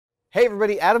Hey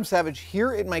everybody, Adam Savage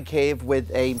here in my cave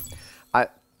with a,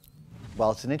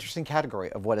 well, it's an interesting category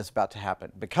of what is about to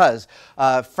happen because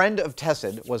a friend of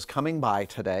Tessid was coming by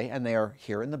today and they are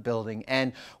here in the building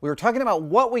and we were talking about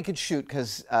what we could shoot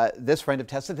because this friend of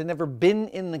Tessid had never been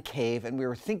in the cave and we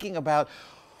were thinking about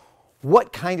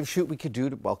what kind of shoot we could do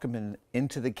to welcome him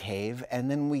into the cave. And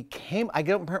then we can't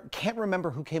remember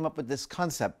who came up with this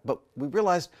concept, but we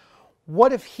realized,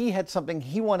 what if he had something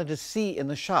he wanted to see in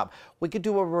the shop? We could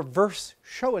do a reverse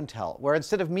show and tell, where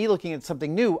instead of me looking at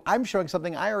something new, I'm showing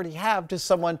something I already have to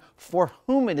someone for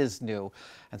whom it is new.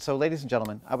 And so, ladies and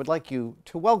gentlemen, I would like you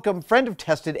to welcome friend of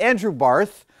Tessid, Andrew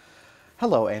Barth.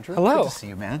 Hello, Andrew. Hello. Good to see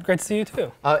you, man. Great to see you,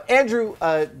 too. Andrew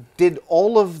did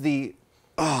all of the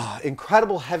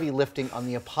incredible heavy lifting on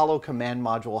the Apollo command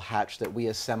module hatch that we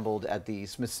assembled at the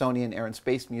Smithsonian Air and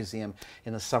Space Museum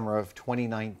in the summer of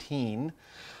 2019.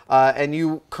 And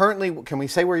you currently, can we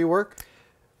say where you work?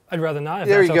 I'd rather not, if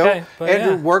there that's you go. okay. But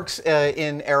Andrew yeah. works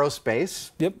in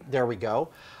aerospace. Yep. There we go.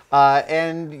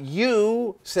 And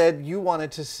you said you wanted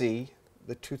to see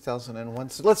the 2001.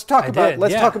 So let's talk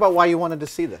talk about why you wanted to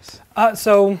see this.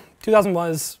 So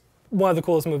 2001 is one of the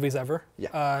coolest movies ever.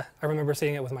 Yeah. I remember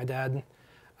seeing it with my dad.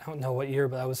 I don't know what year,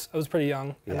 but I was pretty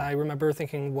young, and I remember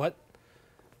thinking, what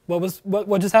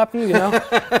just happened, you know?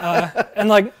 And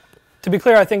like, to be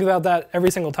clear, I think about that every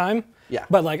single time. Yeah.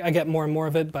 But like, I get more and more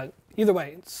of it. But either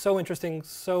way, it's so interesting,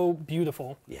 so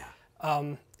beautiful. Yeah.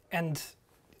 And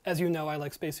as you know, I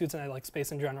like spacesuits and I like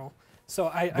space in general. So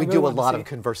I we really do a lot of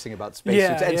conversing about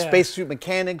spacesuits and spacesuit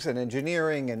mechanics and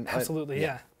engineering and absolutely,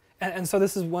 yeah. And so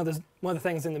this is one of the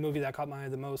things in the movie that caught my eye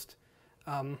the most.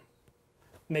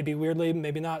 Maybe weirdly,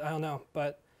 maybe not, I don't know.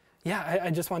 But yeah,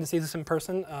 I just wanted to see this in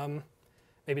person.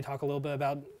 Maybe talk a little bit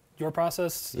about your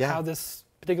process, how this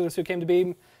particular suit came to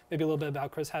be, maybe a little bit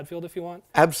about Chris Hadfield if you want.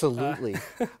 Absolutely.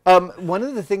 One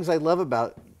of the things I love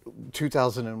about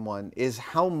 2001 is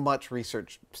how much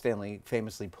research Stanley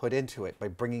famously put into it by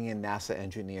bringing in NASA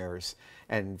engineers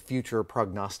and future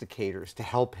prognosticators to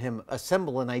help him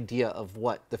assemble an idea of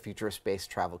what the future of space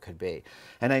travel could be.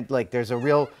 And there's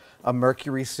a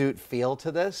Mercury suit feel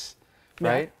to this,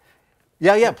 right?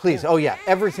 Yeah, please. Oh yeah,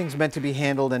 everything's meant to be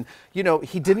handled, and you know,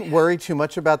 he didn't worry too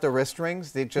much about the wrist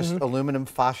rings. They just aluminum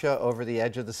fascia over the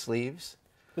edge of the sleeves.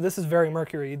 But this is very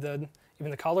Mercury. Even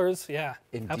the colors, yeah,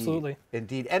 indeed, absolutely.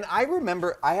 Indeed. And I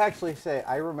remember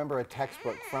a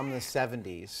textbook from the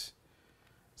 70s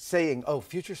saying, oh,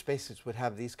 future spacesuits would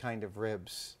have these kind of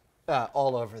ribs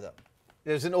all over them.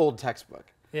 There's an old textbook.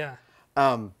 Yeah.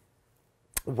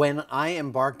 When I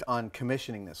embarked on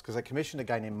commissioning this, because I commissioned a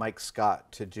guy named Mike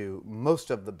Scott to do most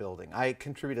of the building. I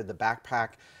contributed the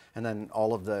backpack and then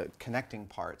all of the connecting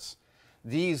parts.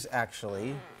 These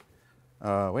actually,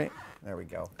 wait, there we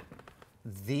go.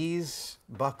 These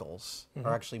buckles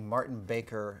are actually Martin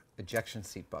Baker ejection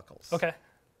seat buckles. Okay.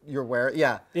 You're aware?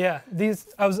 Yeah. Yeah. These,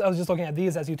 I was just looking at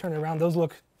these as you turn it around. Those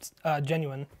look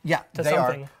genuine. Yeah, to they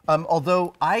something. are.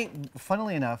 Although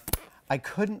funnily enough, I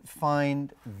couldn't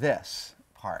find this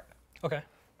part. Okay.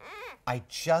 I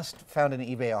just found an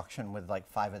eBay auction with like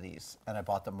 5 of these, and I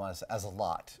bought them as a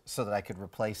lot so that I could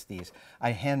replace these.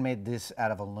 I handmade this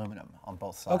out of aluminum on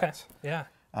both sides. Okay.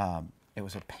 Yeah. It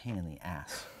was a pain in the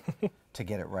ass to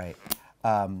get it right.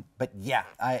 But yeah,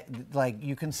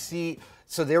 you can see,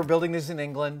 so they were building this in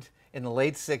England in the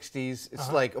late 60s.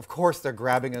 It's like, of course they're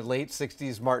grabbing a late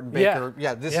 60s Martin Baker.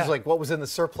 Yeah, this is like what was in the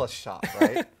surplus shop,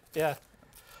 right? Yeah.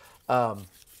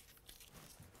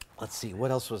 Let's see, what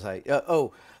else was I?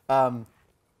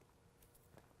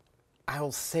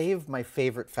 I'll save my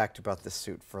favorite fact about this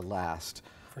suit for last.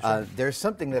 For sure. There's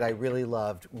something that I really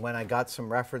loved when I got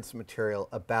some reference material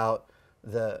about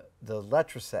the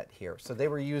letraset here. So they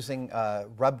were using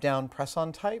rub down press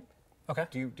on type. Okay.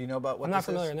 Do you know about what this is?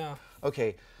 I'm not familiar, no.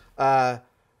 Okay.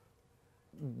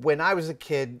 When I was a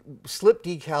kid, slip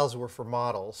decals were for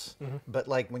models, but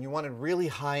like when you wanted really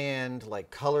high-end,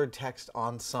 like colored text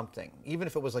on something, even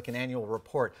if it was like an annual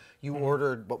report, you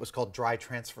ordered what was called dry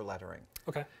transfer lettering.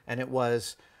 Okay. And it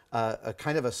was a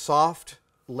kind of a soft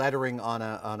lettering on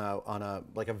a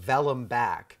like a vellum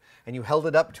back, and you held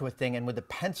it up to a thing, and with a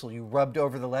pencil you rubbed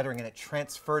over the lettering, and it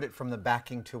transferred it from the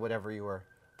backing to whatever you were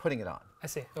putting it on. I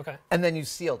see. Okay. And then you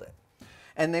sealed it.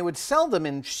 And they would sell them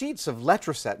in sheets of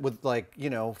letraset with, like, you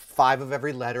know, 5 of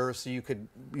every letter, so you could,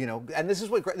 you know, and this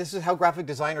is how graphic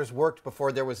designers worked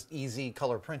before there was easy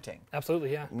color printing.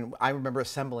 Absolutely, yeah. I mean, I remember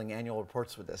assembling annual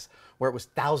reports with this, where it was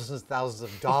thousands and thousands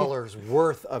of dollars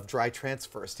worth of dry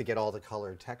transfers to get all the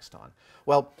colored text on.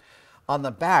 Well, on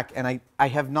the back, and I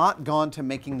have not gone to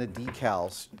making the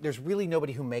decals. There's really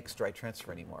nobody who makes dry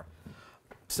transfer anymore.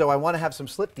 So I want to have some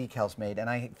slip decals made, and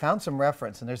I found some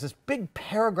reference, and there's this big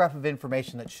paragraph of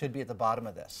information that should be at the bottom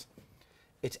of this.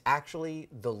 It's actually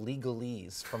the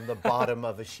legalese from the bottom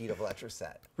of a sheet of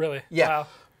letraset. Really? Yeah. Wow.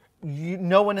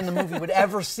 No one in the movie would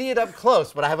ever see it up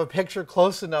close, but I have a picture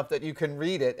close enough that you can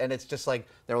read it, and it's just like,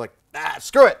 they're like,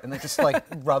 screw it, and they just like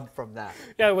rub from that.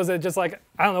 Yeah, was it just like,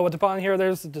 I don't know what to put on here,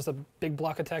 there's just a big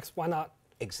block of text, why not?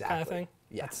 Exactly. Kind of thing?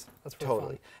 Yeah, that's really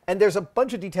totally. fun. And there's a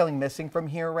bunch of detailing missing from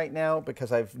here right now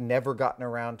because I've never gotten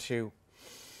around to.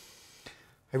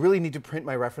 I really need to print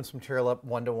my reference material up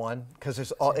one-to-one because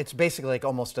it's basically like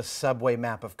almost a subway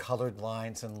map of colored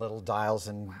lines and little dials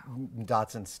and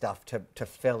dots and stuff to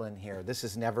fill in here. This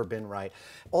has never been right.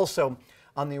 Also,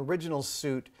 on the original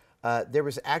suit, there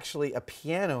was actually a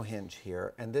piano hinge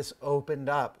here, and this opened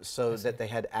up so that they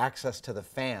had access to the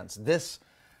fans. This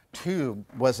tube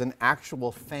was an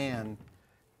actual fan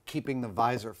keeping the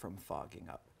visor from fogging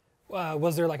up.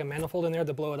 Was there like a manifold in there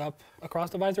to blow it up across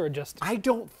the visor, or just? I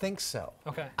don't think so.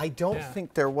 Okay. I don't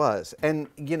think there was. And,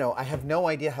 you know, I have no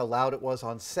idea how loud it was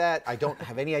on set. I don't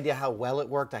have any idea how well it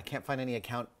worked. I can't find any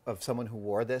account of someone who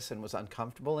wore this and was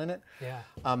uncomfortable in it. Yeah.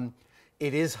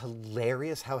 It is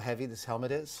hilarious how heavy this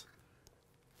helmet is.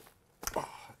 Oh,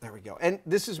 there we go. And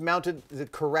this is mounted the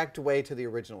correct way to the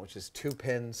original, which is 2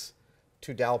 pins,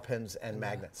 2 dowel pins, and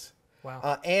magnets.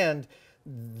 Wow. And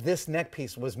this neck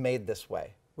piece was made this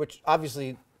way, which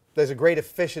obviously there's a great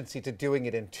efficiency to doing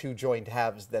it in 2 joined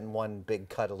halves than 1 big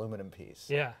cut aluminum piece.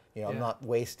 Yeah. You know, I'm not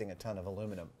wasting a ton of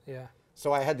aluminum. Yeah.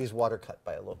 So I had these water cut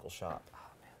by a local shop. Oh,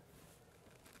 man.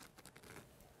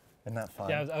 Isn't that fun?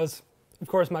 Yeah, of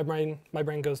course, my brain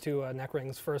goes to neck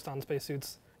rings first on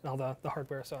spacesuits and all the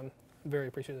hardware, so I'm very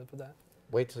appreciative of that.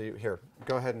 Wait till you, here,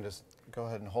 go ahead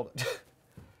and hold it.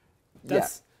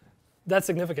 That's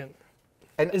significant.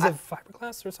 And is it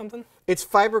fiberglass or something? It's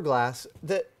fiberglass.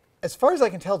 As far as I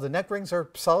can tell, the neck rings are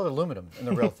solid aluminum in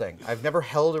the real thing. I've never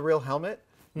held a real helmet,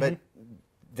 but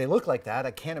they look like that.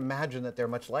 I can't imagine that they're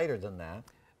much lighter than that.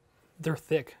 They're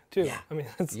thick too. Yeah. I mean,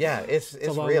 it's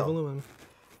a lot real. of aluminum.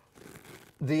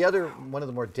 The other one of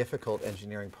the more difficult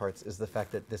engineering parts is the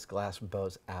fact that this glass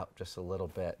bows out just a little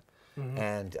bit,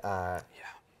 and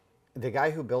the guy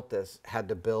who built this had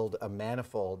to build a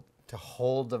manifold to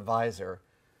hold the visor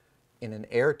in an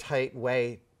airtight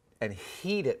way and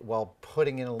heat it while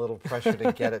putting in a little pressure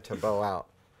to get it to bow out.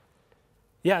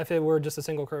 Yeah, if it were just a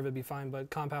single curve, it'd be fine,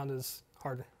 but compound is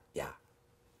hard. Yeah.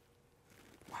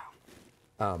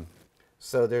 Wow.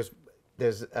 So there's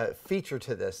a feature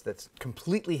to this that's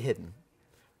completely hidden.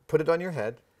 Put it on your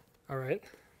head. All right.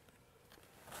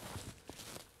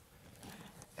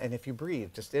 And if you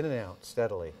breathe, just in and out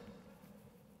steadily.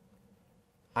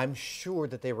 I'm sure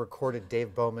that they recorded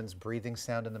Dave Bowman's breathing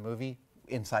sound in the movie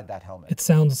inside that helmet. It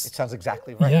sounds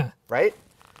exactly right. Yeah. Right?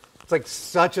 It's like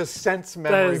such a sense that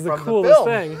memory is the from coolest the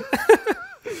film.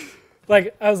 thing.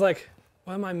 Like, I was like,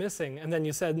 what am I missing? And then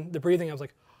you said the breathing. I was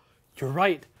like, you're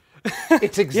right.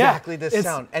 It's exactly this it's-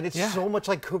 sound. And it's so much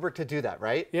like Kubrick to do that,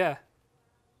 right? Yeah.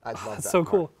 I love that. That's so part.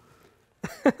 cool.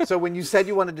 So when you said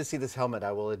you wanted to see this helmet,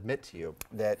 I will admit to you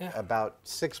that about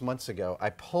 6 months ago,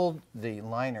 I pulled the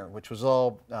liner, which was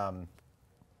all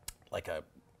like a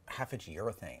half-inch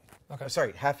urethane. Okay.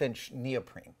 Sorry, half-inch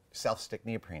neoprene, self-stick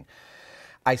neoprene.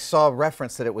 I saw a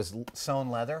reference that it was sewn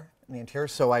leather in the interior,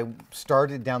 so I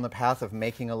started down the path of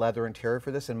making a leather interior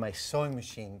for this, and my sewing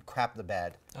machine crapped the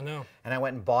bed. I know. And I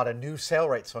went and bought a new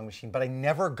Sailrite sewing machine, but I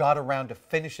never got around to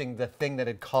finishing the thing that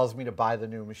had caused me to buy the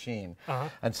new machine.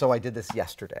 And so I did this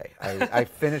yesterday. I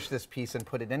finished this piece and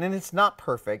put it in, and it's not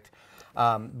perfect,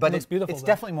 but looks beautiful, it's though.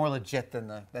 definitely more legit than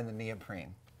the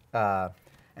neoprene. And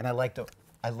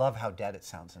I love how dead it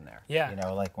sounds in there. Yeah. You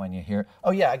know, like when you hear.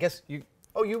 Oh yeah, I guess you.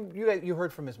 Oh, you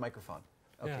heard from his microphone.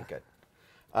 Okay, Yeah. good.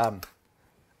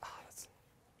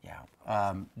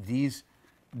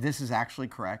 This is actually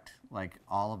correct. Like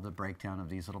all of the breakdown of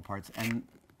these little parts, and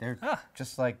they're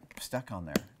just like stuck on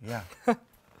there. Yeah.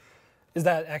 Is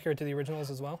that accurate to the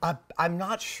originals as well? I'm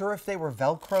not sure if they were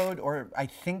Velcroed, or I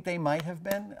think they might have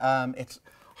been. It's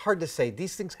hard to say.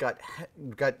 These things got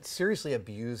seriously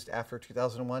abused after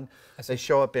 2001. They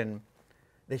show up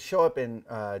in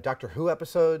Doctor Who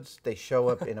episodes. They show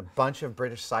up in a bunch of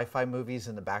British sci-fi movies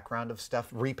in the background of stuff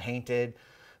repainted.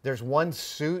 There's one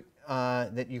suit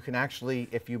that you can actually,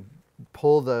 if you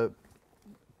pull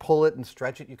it and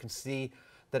stretch it, you can see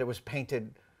that it was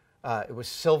painted. It was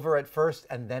silver at first,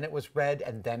 and then it was red,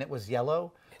 and then it was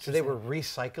yellow. So they were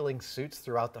recycling suits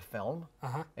throughout the film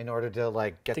in order to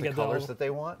like get the colors that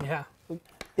they want. Yeah.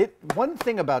 One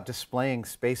thing about displaying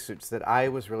spacesuits that I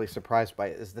was really surprised by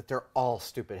is that they're all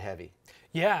stupid heavy.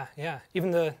 Yeah, yeah.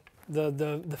 Even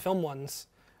the film ones,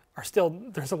 are still,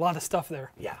 there's a lot of stuff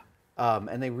there. Yeah.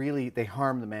 And they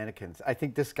harm the mannequins. I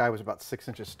think this guy was about 6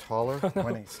 inches taller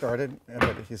when he started,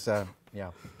 but he's,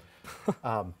 yeah.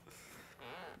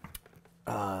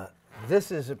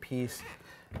 This is a piece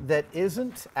that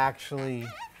isn't actually,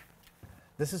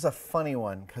 this is a funny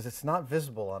one because it's not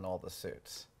visible on all the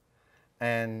suits.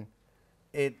 And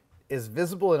it is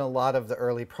visible in a lot of the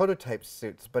early prototype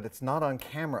suits, but it's not on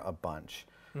camera a bunch.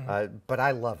 But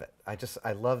I love it.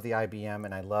 I love the IBM,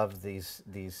 and I love these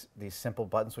simple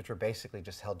buttons, which are basically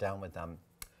just held down with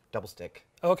double stick.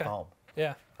 Okay. Foam.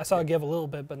 Yeah, I saw it give a little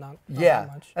bit, but not Yeah,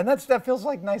 that much. and that feels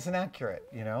like nice and accurate,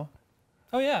 you know?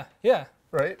 Oh yeah, yeah.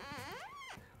 Right.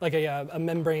 Like a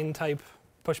membrane type,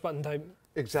 push button type.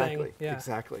 Exactly. Thing. Yeah.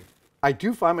 Exactly. I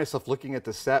do find myself looking at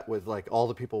the set with like all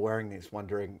the people wearing these,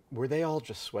 wondering, were they all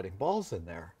just sweating balls in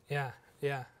there? Yeah.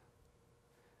 Yeah.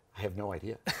 I have no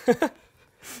idea.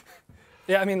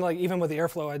 Yeah, I mean, like even with the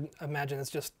airflow, I imagine it's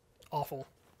just awful.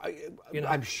 You know?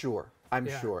 I'm sure. I'm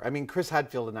Yeah. sure. I mean, Chris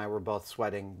Hadfield and I were both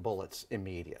sweating bullets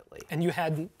immediately. And you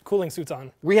had cooling suits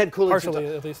on. We had cooling suits Partially,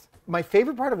 on. at least. My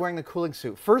favorite part of wearing the cooling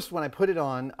suit, first when I put it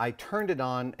on, I turned it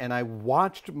on and I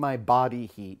watched my body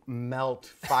heat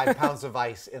melt 5 pounds of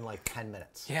ice in like 10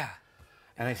 minutes. Yeah.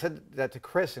 And I said that to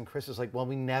Chris, and Chris was like, well,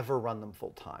 we never run them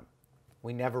full time.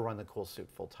 We never run the cool suit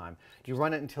full time. You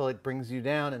run it until it brings you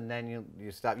down, and then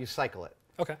you stop, you cycle it.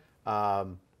 Okay.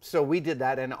 So we did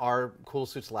that, and our cool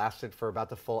suits lasted for about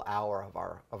the full hour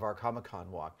of our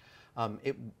Comic-Con walk.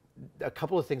 A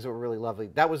couple of things that were really lovely.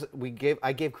 That was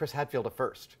I gave Chris Hadfield a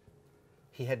first.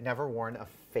 He had never worn a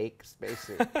fake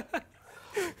spacesuit.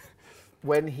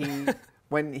 And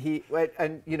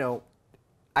you know,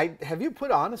 have you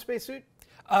put on a spacesuit?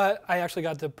 I actually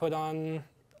got to put on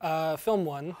film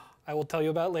one. I will tell you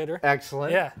about later.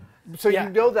 Excellent. Yeah. So Yeah. you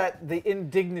know that the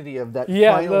indignity of that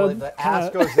Yeah, final, the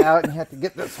ass goes out, and you have to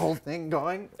get this whole thing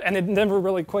going. And it never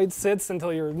really quite sits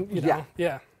until you're, you know. Yeah.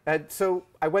 Yeah. And so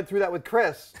I went through that with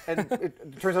Chris, and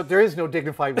it turns out there is no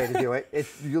dignified way to do it. It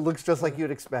looks just like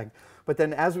you'd expect. But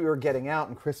then as we were getting out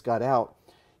and Chris got out,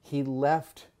 he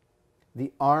left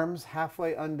the arms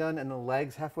halfway undone and the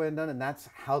legs halfway undone, and that's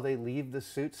how they leave the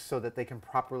suits so that they can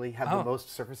properly have the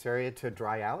most surface area to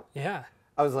dry out. Yeah.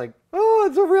 I was like, oh,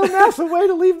 it's a real NASA way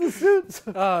to leave the suits.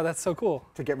 Oh, that's so cool.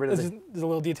 To get rid of There's a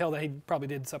little detail that he probably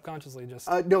did subconsciously. Just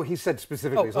No, he said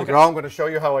specifically, he's like, okay. oh, I'm going to show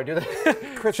you how I do that.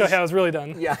 Chris show how it's really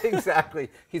done. Yeah, exactly.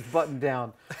 He's buttoned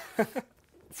down.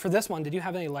 For this one, did you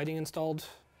have any lighting installed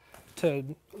to,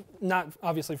 not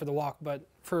obviously for the walk, but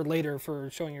for later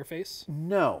for showing your face?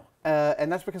 No,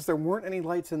 and that's because there weren't any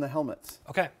lights in the helmets.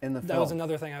 Okay, in the that film. was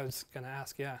another thing I was going to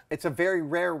ask, yeah. It's a very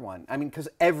rare one. I mean, because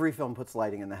every film puts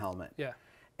lighting in the helmet. Yeah.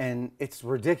 And it's a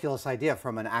ridiculous idea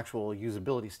from an actual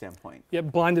usability standpoint. Yeah,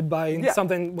 blinded by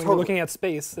something when you're looking at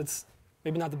space, it's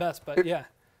maybe not the best, but yeah.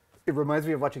 It reminds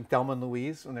me of watching Thelma and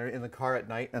Louise when they're in the car at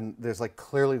night, and there's like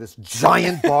clearly this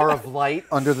giant bar of light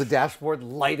under the dashboard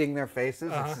lighting their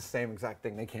faces. It's the same exact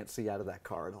thing. They can't see out of that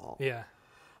car at all. Yeah.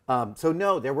 So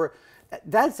no,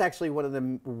 that's actually one of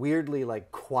the weirdly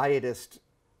like quietest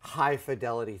high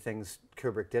fidelity things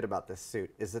Kubrick did about this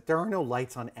suit, is that there are no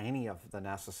lights on any of the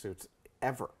NASA suits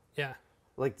ever. Yeah.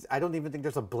 Like, I don't even think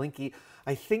there's a blinky.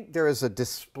 I think there is a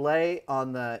display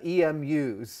on the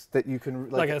EMUs that you can...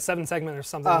 Like a 7-segment or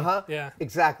something. Uh-huh. Yeah.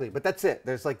 Exactly. But that's it.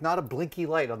 There's like not a blinky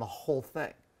light on the whole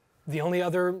thing. The only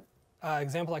other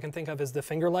example I can think of is the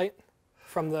finger light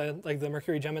from the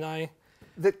Mercury Gemini.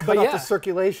 That cut off the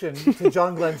circulation to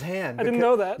John Glenn's hand. I didn't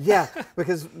know that. Yeah,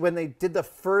 because when they did the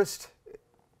first...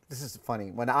 This is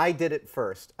funny. When I did it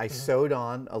first, I sewed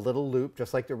on a little loop,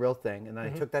 just like the real thing, and then I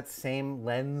took that same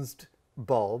lensed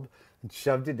bulb and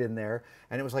shoved it in there,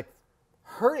 and it was like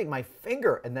hurting my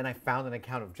finger. And then I found an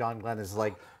account of John Glenn,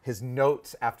 his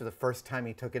notes after the first time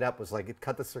he took it up was like, it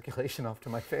cut the circulation off to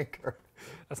my finger.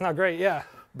 That's not great, yeah.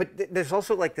 But there's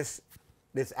also like this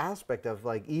aspect of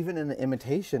like, even in the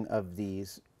imitation of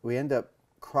these, we end up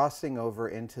crossing over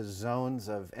into zones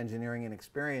of engineering and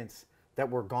experience that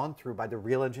were gone through by the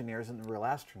real engineers and the real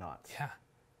astronauts. Yeah,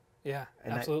 yeah,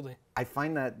 and absolutely. I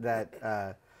find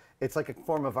that it's like a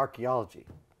form of archaeology.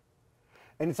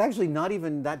 And it's actually not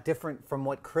even that different from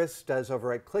what Chris does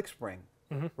over at ClickSpring,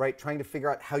 right? Trying to figure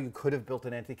out how you could have built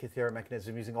an Antikythera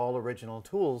mechanism using all original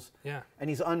tools. Yeah. And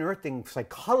he's unearthing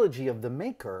psychology of the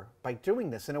maker by doing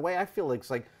this in a way I feel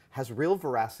like has real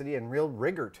veracity and real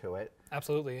rigor to it.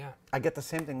 Absolutely, yeah. I get the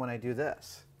same thing when I do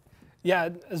this. Yeah,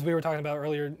 as we were talking about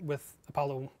earlier with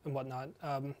Apollo and whatnot,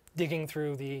 digging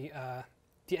through the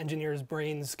engineers'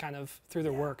 brains kind of through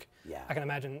their work. Yeah. I can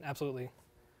imagine absolutely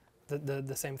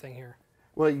the same thing here.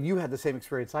 Well, you had the same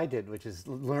experience I did, which is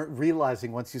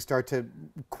realizing once you start to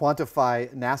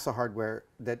quantify NASA hardware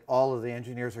that all of the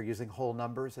engineers are using whole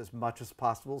numbers as much as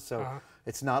possible. So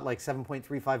it's not like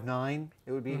 7.359;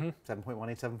 it would be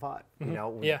 7.1875. You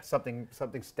know, something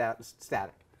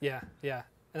static. Yeah, yeah.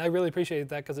 And I really appreciate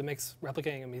that because it makes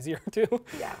replicating them easier too.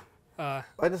 Yeah.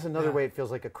 And it's another way it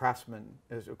feels like a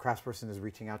craftsperson is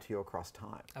reaching out to you across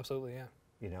time. Absolutely, yeah.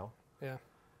 You know? Yeah.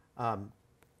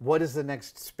 What is the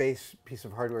next space piece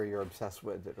of hardware you're obsessed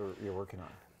with that you're working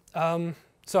on?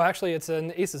 So actually, it's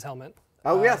an Aces helmet.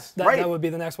 Oh, yes, right. That would be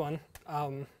the next one.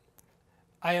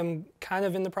 I am kind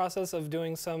of in the process of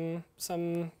doing some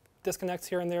disconnects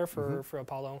here and there for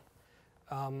Apollo.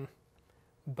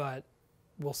 But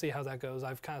we'll see how that goes.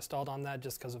 I've kind of stalled on that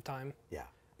just because of time. Yeah,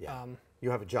 yeah. You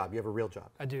have a job. You have a real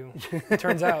job. I do. It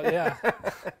turns out, yeah.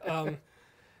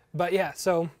 But yeah,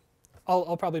 so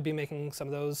I'll probably be making some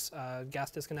of those gas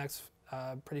disconnects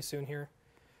pretty soon here,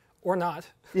 or not.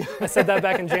 Yeah. I said that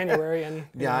back in January, and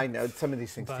yeah, I know some of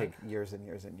these things take years and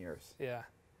years and years. Yeah,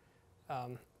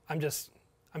 I'm just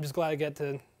glad I get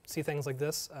to see things like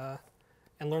this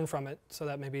and learn from it, so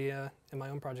that maybe in my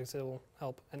own projects it will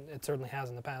help, and it certainly has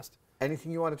in the past.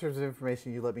 Anything you want in terms of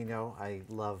information, you let me know. I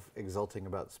love exulting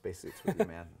about spacesuits with you,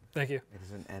 man. Thank you. It is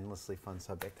an endlessly fun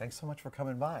subject. Thanks so much for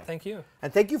coming by. Thank you.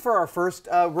 And thank you for our first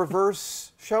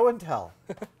reverse show and tell.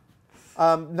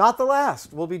 Not the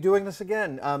last. We'll be doing this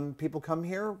again. People come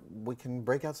here. We can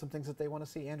break out some things that they want to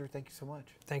see. Andrew, thank you so much.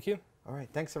 Thank you. All right.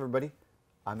 Thanks, everybody.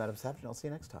 I'm Adam Savage, and I'll see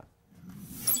you next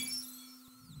time.